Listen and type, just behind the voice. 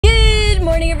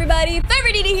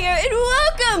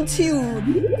Welcome to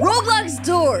Roblox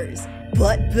Doors,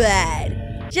 but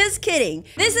bad. Just kidding.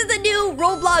 This is the new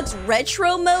Roblox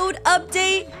retro mode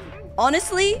update.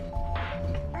 Honestly,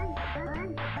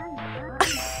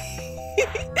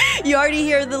 you already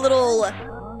hear the little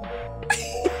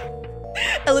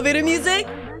elevator music.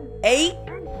 8,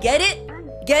 get it,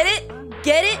 get it,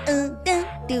 get it.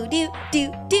 Do do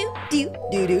do do do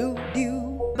do do do.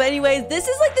 But anyways, this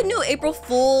is like the new April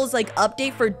Fool's like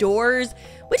update for Doors,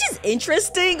 which is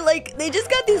interesting. Like they just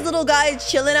got these little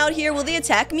guys chilling out here. Will they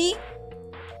attack me?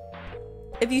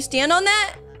 If you stand on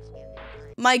that,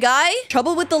 my guy,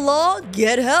 trouble with the law,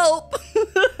 get help.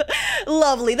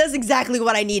 Lovely, that's exactly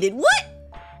what I needed. What?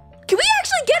 Can we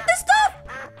actually get this stuff?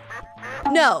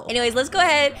 No. Anyways, let's go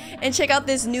ahead and check out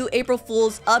this new April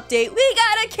Fool's update. We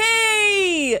got a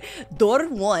key! Door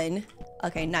 1.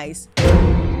 Okay, nice.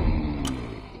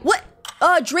 What?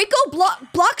 Draco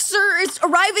Bloxer is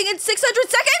arriving in 600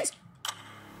 seconds?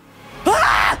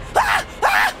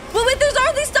 Wait, there's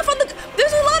all this stuff on the...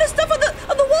 There's a lot of stuff on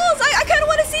the walls. I kind of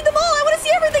want to see them all. I want to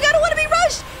see everything. I don't want to be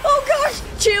rushed. Oh, gosh.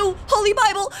 Chew, Holy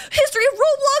Bible, history of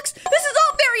Roblox. This is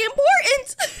all very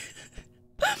important.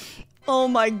 Oh,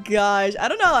 my gosh. I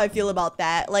don't know how I feel about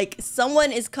that. Like,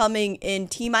 someone is coming in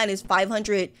T-minus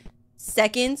 500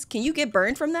 seconds. Can you get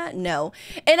burned from that? No.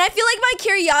 And I feel like my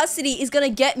curiosity is going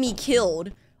to get me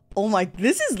killed. Oh my,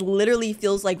 this is literally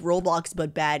feels like Roblox,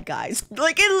 but bad, guys.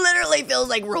 Like, it literally feels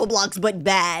like Roblox, but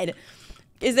bad.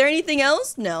 Is there anything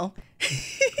else? No.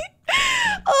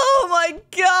 Oh my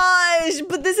gosh.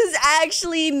 But this is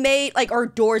actually made, like, our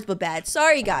Doors, but bad.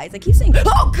 Sorry, guys. I keep saying,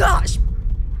 oh gosh.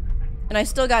 And I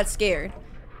still got scared.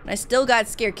 Does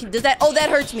that, oh, that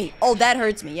hurts me. Oh, that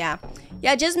hurts me, yeah.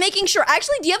 Yeah, just making sure.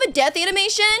 Actually, do you have a death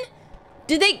animation?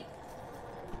 Did they?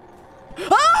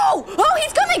 Oh,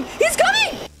 he's coming. He's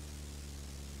coming.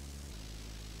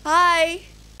 Hi.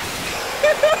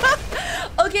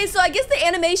 Okay, so I guess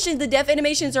the death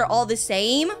animations are all the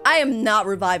same. I am not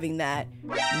reviving that.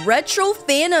 Retro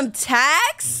Phantom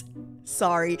Tax?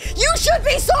 Sorry. You should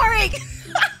be sorry.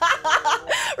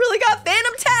 Really got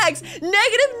Phantom Tax.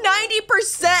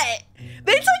 -90%.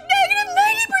 They took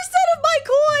 -90% of my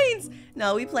coins.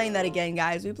 No, we playing that again,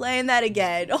 guys. We playing that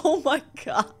again. Oh my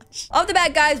gosh. Off the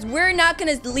bat, guys, we're not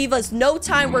gonna leave us no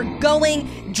time. We're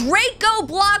going. Draco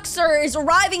Bloxer is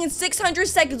arriving in 600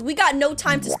 seconds. We got no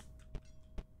time to...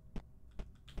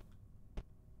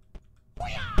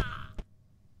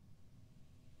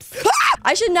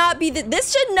 I should not be...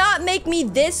 This should not make me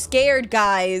this scared,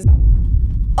 guys.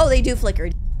 Oh, they do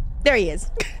flicker. There he is.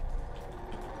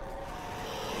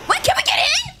 What? Can we get in?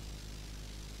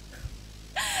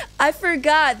 I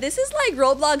forgot. This is like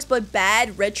Roblox, but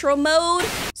bad retro mode.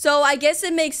 So I guess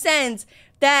it makes sense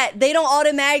that they don't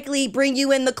automatically bring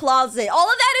you in the closet. All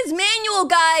of that is manual,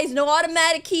 guys. No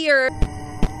automatic here.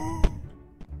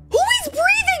 Who is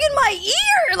breathing in my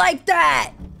ear like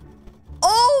that?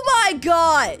 Oh my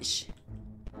gosh.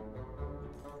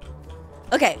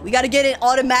 Okay, we gotta get it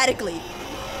automatically.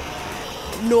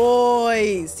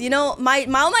 Noise. You know, all my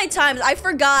times, I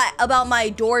forgot about my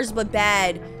Doors but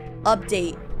Bad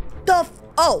update.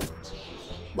 Oh.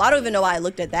 Well, I don't even know why I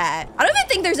looked at that. I don't even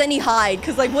think there's any hide,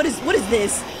 because like, what is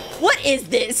this? What is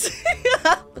this?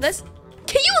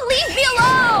 Can you leave me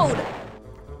alone?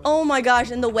 Oh my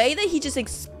gosh, and the way that he just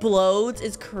explodes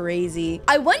is crazy.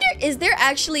 I wonder, is there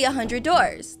actually 100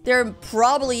 doors? There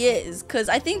probably is, because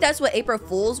I think that's what April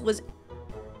Fool's was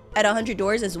at 100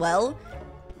 doors as well.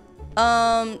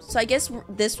 So I guess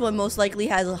this one most likely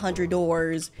has 100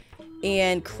 doors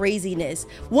and craziness.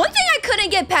 One thing I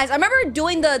couldn't get past, I remember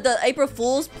doing the April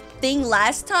Fool's thing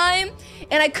last time,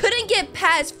 and I couldn't get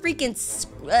past freaking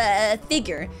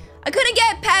figure. I couldn't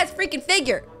get past freaking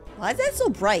figure. Why is that so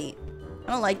bright?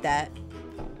 I don't like that.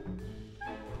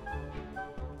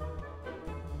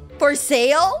 For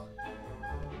sale?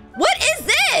 What is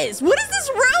this? What is this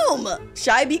room?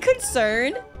 Should I be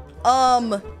concerned?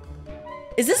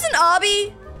 Is this an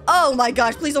obby? Oh my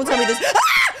gosh, please don't tell me this.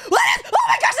 Ah! What is? Oh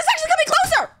my gosh, it's actually coming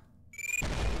closer!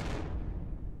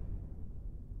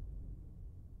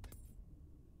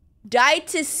 Die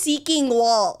to seeking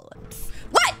wall.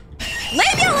 What?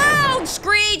 Leave me alone,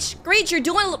 Screech! Screech, you're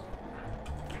doing...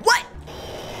 What?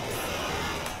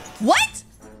 What?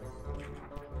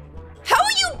 How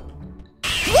are you...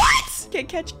 What? Can't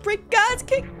catch break, guys.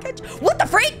 Can't catch... What the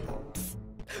freak?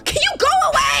 Can you go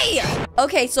away?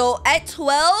 Okay, so at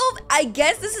 12, I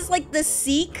guess this is like the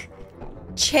seek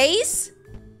chase.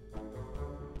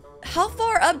 How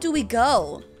far up do we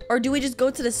go? Or do we just go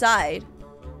to the side?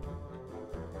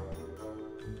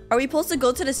 Are we supposed to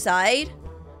go to the side?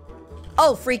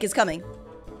 Oh, freak is coming.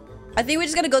 I think we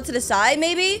just gotta go to the side,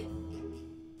 maybe?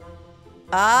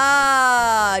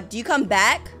 Ah, do you come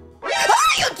back? Oh,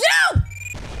 you do!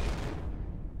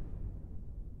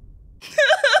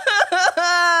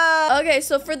 Okay,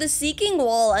 so for the seeking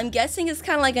wall, I'm guessing it's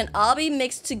kind of like an obby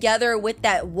mixed together with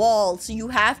that wall. So you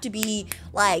have to be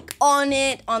like on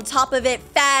it, on top of it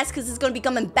fast, because it's going to be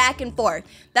coming back and forth.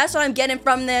 That's what I'm getting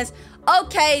from this.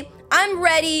 Okay, I'm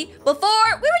ready. Before,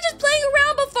 we were just playing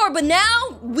around before, but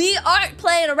now we aren't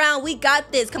playing around. We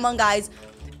got this. Come on, guys.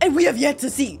 And we have yet to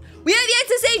see. We have yet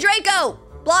to see Draco.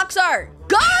 Blocks are.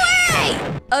 Go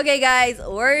away! Okay, guys,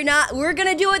 we're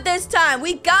gonna do it this time.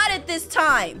 We got it this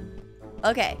time.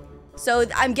 Okay, so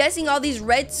I'm guessing all these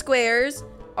red squares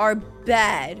are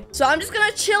bad. So I'm just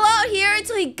gonna chill out here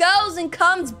until he goes and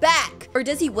comes back. Or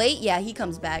does he wait? Yeah, he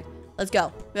comes back. Let's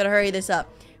go. We gotta hurry this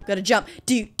up. We gotta jump.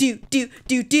 Do.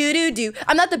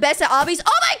 I'm not the best at obbies.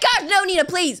 Oh my gosh, no, Nina,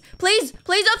 please. Please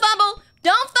don't fumble.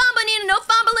 Don't fumble, Nina. No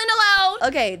fumbling allowed.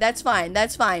 Okay, that's fine.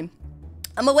 That's fine.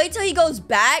 I'm gonna wait till he goes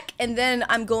back, and then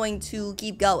I'm going to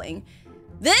keep going.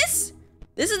 This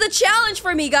is the challenge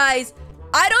for me, guys.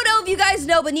 I don't know if you guys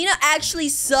know, but Nina actually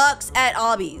sucks at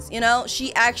obbies. You know,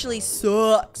 she actually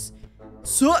sucks.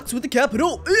 Sucks with the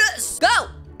capital S. Go.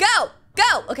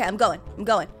 Okay, I'm going.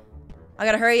 I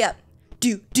gotta hurry up.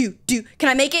 Do. Can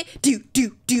I make it? Do.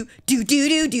 Hurry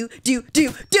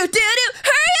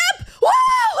up!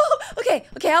 Whoa! Okay,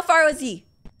 how far was he?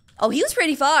 Oh, he was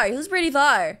pretty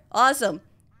far. Awesome.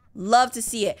 Love to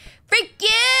see it. Freak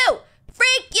you!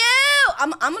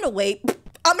 I'm gonna wait.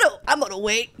 I'm gonna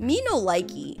wait. Me no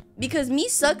likey, because me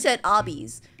sucks at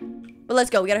obbies. But let's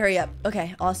go. We gotta hurry up.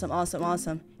 Okay, awesome. And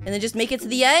then just make it to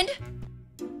the end.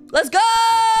 Let's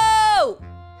go!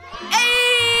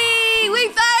 Hey! We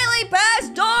finally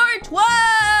passed door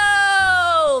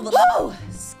 12! Whoa!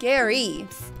 Scary.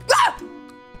 Ah!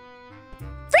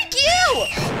 Freak you!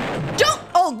 Don't!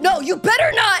 Oh no, you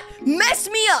better not mess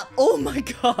me up! Oh my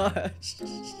gosh.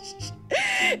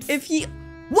 If he...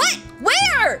 What?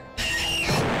 Where?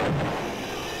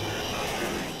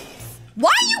 Why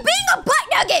are you being a butt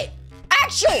nugget?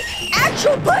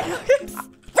 Actual butt nugget.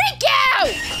 Freak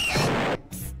you!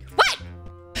 What?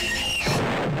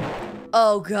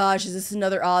 Oh gosh, is this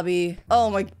another obby? Oh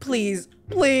my, please.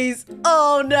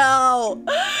 Oh no.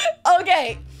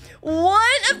 Okay, one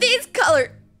of these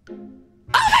color. Oh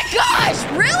my gosh,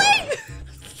 really?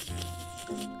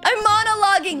 I'm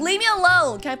monologuing, leave me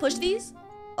alone. Can I push these?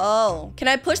 Oh, can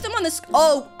I push them on this?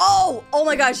 Oh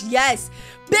my gosh, yes.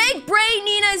 Big Brain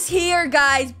Nina's here,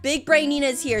 guys. Big Brain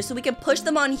Nina's here, so we can push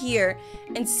them on here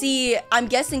and see. I'm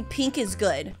guessing pink is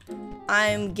good.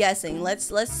 I'm guessing.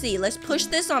 Let's see. Let's push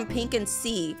this on pink and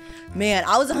see. Man,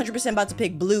 I was 100% about to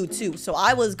pick blue too, so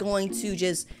I was going to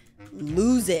just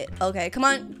lose it. Okay, come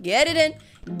on. Get it in.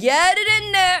 Get it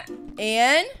in there.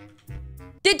 And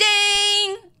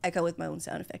ding! I come with my own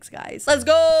sound effects, guys. Let's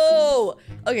go!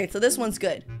 Okay, so this one's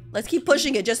good. Let's keep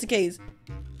pushing it just in case.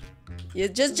 Yeah,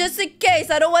 just in case.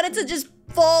 I don't want it to just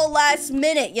fall last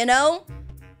minute, you know?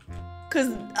 Because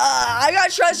I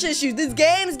got trust issues. This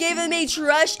game's giving me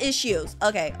trust issues.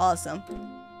 Okay, awesome.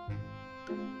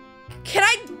 Can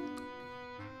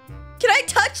I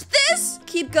touch this?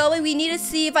 Keep going. We need to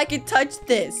see if I can touch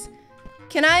this.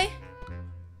 Can I?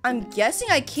 I'm guessing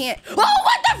I can't. Oh,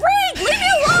 what the freak? Leave me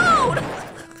alone!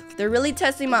 They're really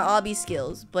testing my obby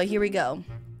skills, but here we go.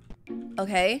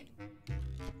 Okay.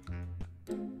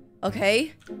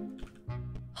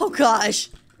 Oh gosh.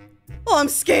 Oh, I'm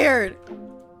scared.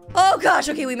 Oh gosh,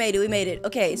 okay, we made it.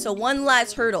 Okay, so one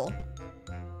last hurdle.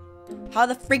 How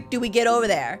the freak do we get over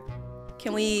there?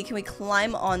 Can we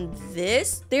climb on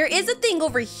this? There is a thing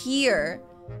over here.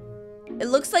 It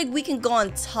looks like we can go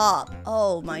on top.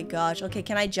 Oh my gosh. Okay,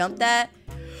 can I jump that?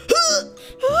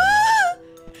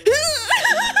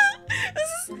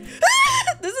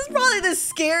 This is probably the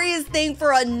scariest thing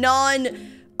for a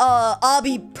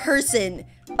non-obby person.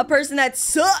 A person that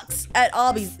sucks at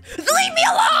obbies. Leave me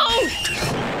alone!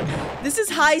 This is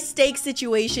high stakes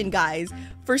situation, guys,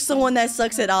 for someone that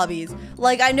sucks at obbies.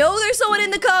 Like, I know there's someone in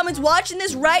the comments watching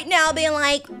this right now being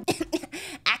like,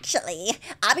 actually,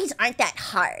 obbies aren't that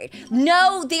hard.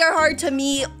 No, they are hard to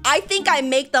me. I think I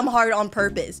make them hard on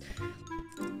purpose.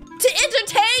 To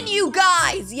entertain you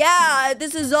guys. Yeah,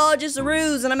 this is all just a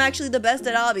ruse, and I'm actually the best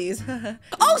at obbies.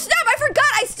 Oh, snap, I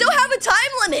forgot. I still have a time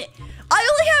limit. I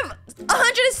only have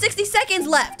 160 seconds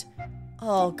left.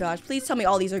 Oh, gosh. Please tell me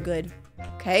all these are good.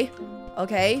 Okay.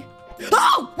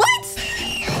 Oh, what?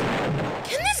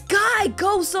 Can this guy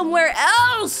go somewhere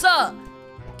else?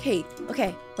 Okay.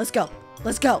 Let's go.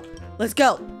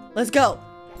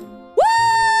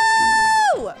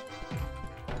 Woo!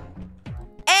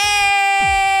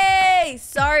 Hey!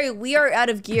 Sorry, we are out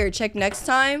of gear. Check next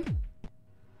time.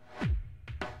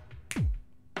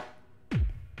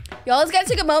 You always gotta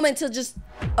take a moment to just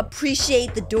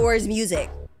appreciate the Doors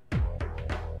music.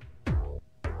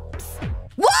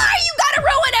 Why you gotta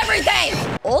ruin everything?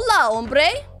 Hola, hombre.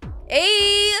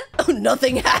 Hey. Oh,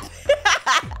 nothing happened.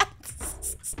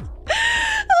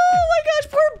 Oh my gosh,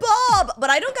 poor Bob. But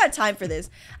I don't got time for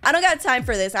this. I don't got time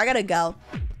for this. I gotta go.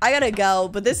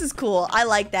 But this is cool. I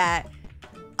like that.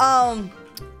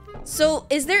 So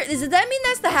does that mean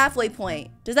that's the halfway point?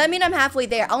 Does that mean I'm halfway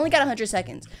there? I only got 100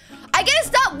 seconds. I gotta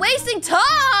stop wasting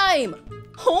time.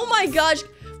 Oh my gosh.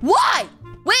 Why?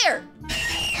 Where?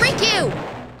 Freak you.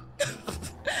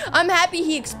 I'm happy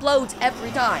he explodes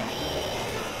every time.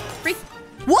 Freak.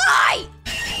 Why?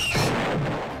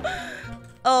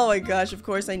 Oh my gosh, of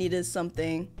course I needed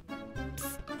something.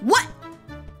 What?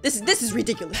 This is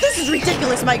ridiculous. This is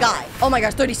ridiculous, my guy. Oh my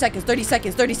gosh, 30 seconds, 30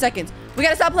 seconds, 30 seconds. We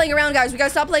gotta stop playing around, guys. We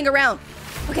gotta stop playing around.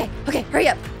 Okay, hurry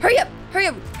up, hurry up, hurry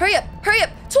up, hurry up, hurry up.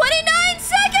 29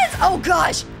 seconds! Oh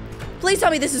gosh. Please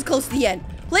tell me this is close to the end.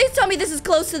 Please tell me this is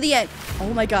close to the end.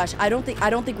 Oh my gosh, I don't think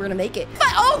we're gonna make it.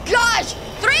 But oh gosh!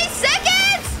 3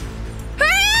 seconds!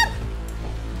 Hurry up!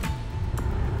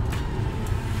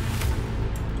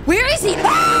 Where is he?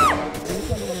 Ah!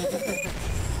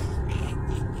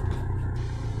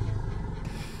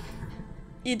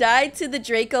 You died to the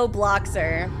Draco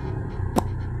Bloxer.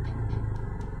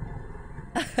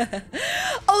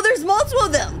 Oh, there's multiple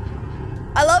of them.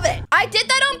 I love it. I did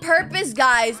that on purpose,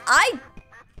 guys. I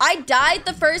died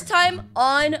the first time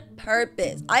on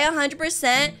purpose. I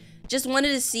 100% just wanted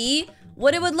to see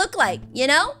what it would look like, you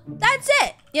know? That's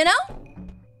it, you know?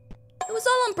 It was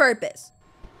all on purpose.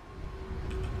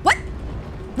 What?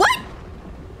 What?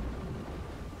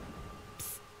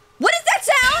 What is that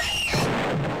sound?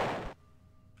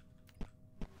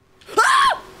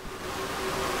 Ah!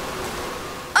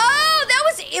 Oh,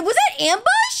 was that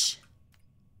ambush?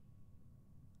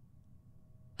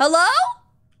 Hello?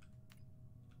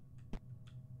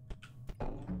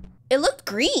 It looked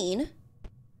green.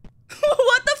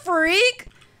 What the freak?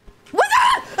 What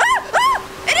the? Ah! Ah!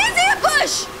 It is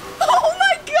ambush! Oh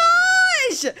my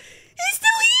gosh! He's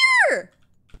still here!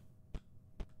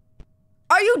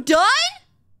 Are you done?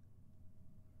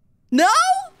 No?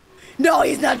 No,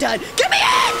 he's not done. Get me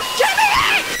in! Get me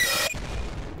in!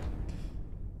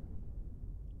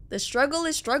 The struggle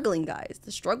is struggling, guys.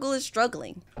 The struggle is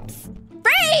struggling.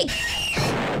 Freak!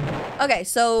 Okay,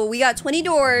 so we got 20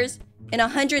 doors in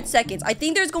 100 seconds. I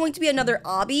think there's going to be another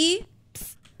obby.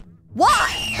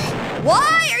 Why?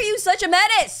 Why are you such a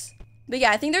menace? But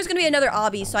yeah, I think there's gonna be another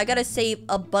obby, so I gotta save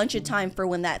a bunch of time for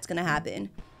when that's gonna happen.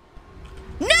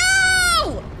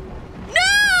 No!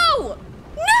 No!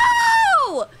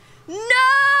 No!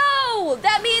 No!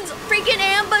 That means freaking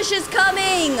ambush is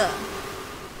coming!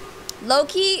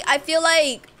 Low-key, I feel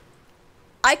like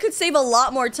I could save a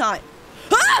lot more time.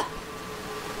 Ah!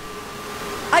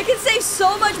 I could save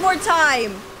so much more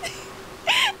time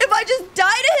if I just die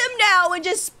to him now and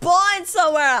just spawn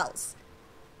somewhere else.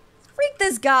 Freak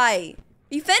this guy.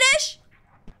 You finish?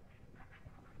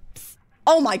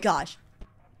 Oh my gosh.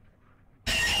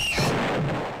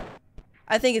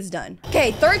 I think it's done.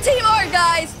 Okay, 13 more,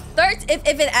 guys.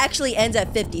 If it actually ends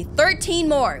at 50. 13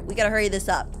 more. We gotta hurry this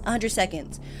up. 100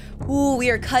 seconds. Ooh, we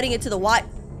are cutting it to the wire.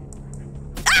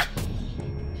 Ah!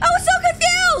 I was so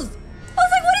confused. I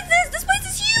was like, what is this? This place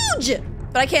is huge.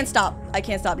 But I can't stop. I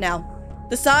can't stop now.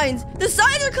 The signs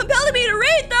are compelling me to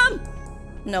read them.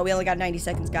 No, we only got 90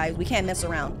 seconds, guys. We can't mess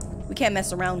around. We can't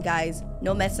mess around, guys.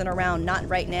 No messing around. Not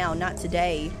right now. Not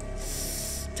today.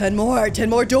 10 more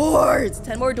doors.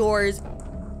 10 more doors.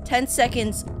 10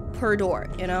 seconds per door,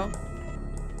 you know?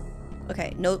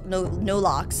 Okay, no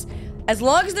locks. As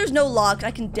long as there's no lock,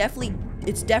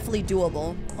 it's definitely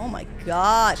doable. Oh my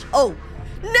gosh. Oh,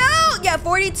 no! Yeah,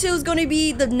 42 is gonna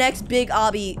be the next big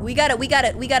obby. We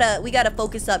gotta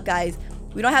focus up, guys.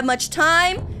 We don't have much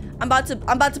time. I'm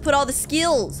about to put all the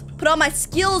skills. Put all my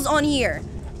skills on here,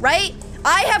 right?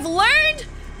 I have learned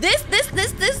this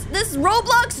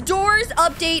Roblox doors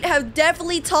update have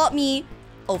definitely taught me.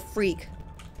 Oh, freak.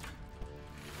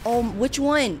 Oh, which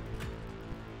one?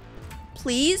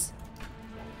 Please?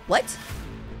 What?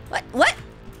 What?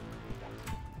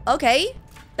 Okay.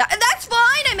 That's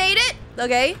fine. I made it.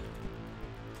 Okay.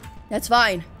 That's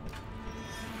fine.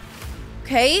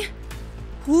 Okay.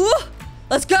 Whoo.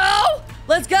 Let's go.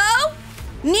 Let's go.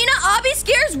 Nina, obby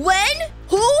scares when?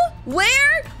 Who?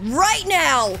 Where? Right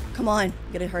now. Come on.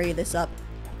 Gotta hurry this up.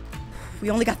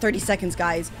 We only got 30 seconds,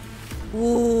 guys.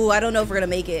 Ooh, I don't know if we're gonna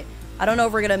make it. I don't know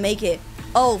if we're gonna make it.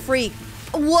 Oh, freak.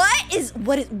 What?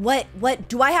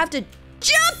 Do I have to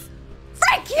jump?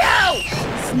 Freak you!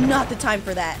 It's not the time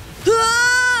for that.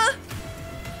 Ah!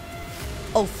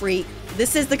 Oh, freak.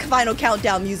 This is the final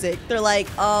countdown music. They're like,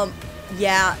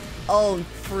 yeah. Oh,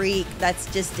 freak. That's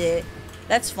just it.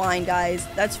 That's fine, guys.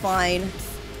 That's fine.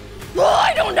 Oh,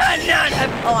 I don't know.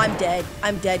 Oh, I'm dead.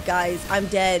 I'm dead, guys. I'm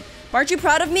dead. Aren't you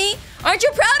proud of me? Aren't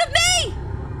you proud of me?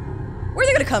 Where are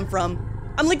they gonna come from?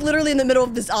 I'm like literally in the middle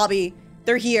of this obby.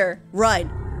 They're here. Run.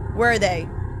 Where are they?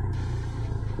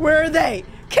 Where are they?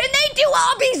 Can they do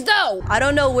obbies though? I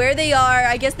don't know where they are.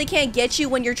 I guess they can't get you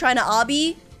when you're trying to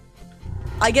obby.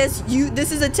 I guess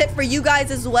this is a tip for you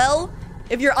guys as well.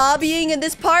 If you're obbying in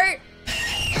this part,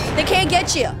 they can't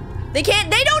get you. They don't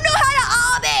know how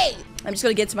to obby. I'm just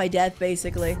gonna get to my death,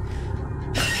 basically.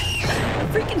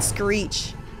 Freaking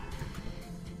Screech.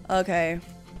 Okay.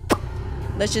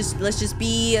 Let's just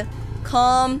be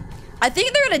calm. I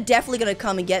think they're definitely gonna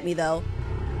come and get me though.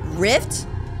 Rift?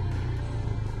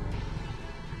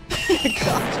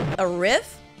 Gosh. A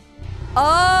rift?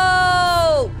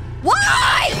 Oh!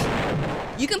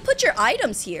 Why? You can put your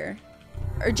items here.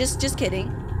 Or just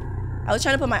kidding. I was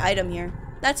trying to put my item here.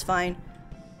 That's fine.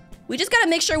 We just gotta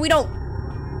make sure we don't...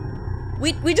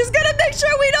 We just gotta make sure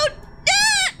we don't...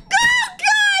 Ah! Oh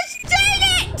gosh!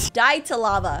 Dang it! Die to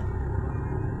lava.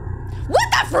 What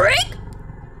the freak?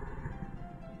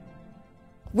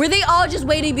 Were they all just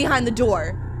waiting behind the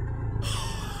door?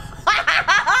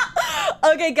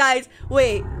 Okay, guys,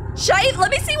 wait. Let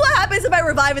me see what happens if I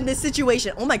revive in this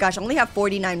situation. Oh my gosh, I only have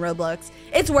 49 Robux.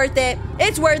 It's worth it.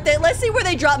 It's worth it. Let's see where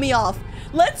they drop me off.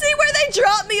 Let's see where they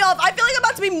drop me off. I feel like I'm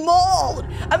about to be mauled.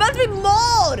 I'm about to be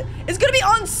mauled. It's gonna be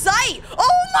on site.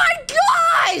 Oh my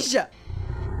gosh!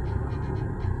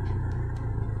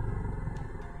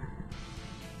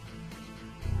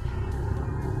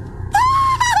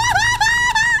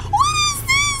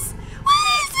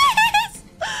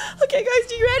 Okay,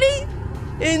 guys, are you ready?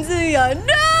 Into the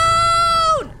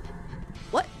unknown!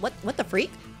 What the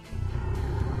freak?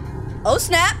 Oh,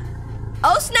 snap.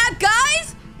 Oh, snap,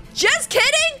 guys! Just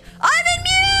kidding! I'm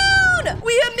immune!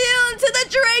 We immune to the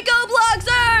Draco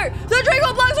Bloxer! The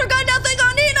Draco Bloxer got nothing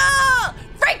on Nina!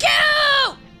 Freak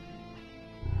you!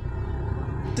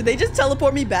 Did they just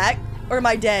teleport me back? Or am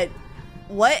I dead?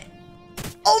 What?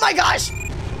 Oh my gosh!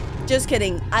 Just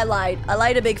kidding. I lied. I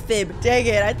lied a big fib. Dang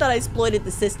it. I thought I exploited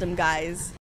the system, guys.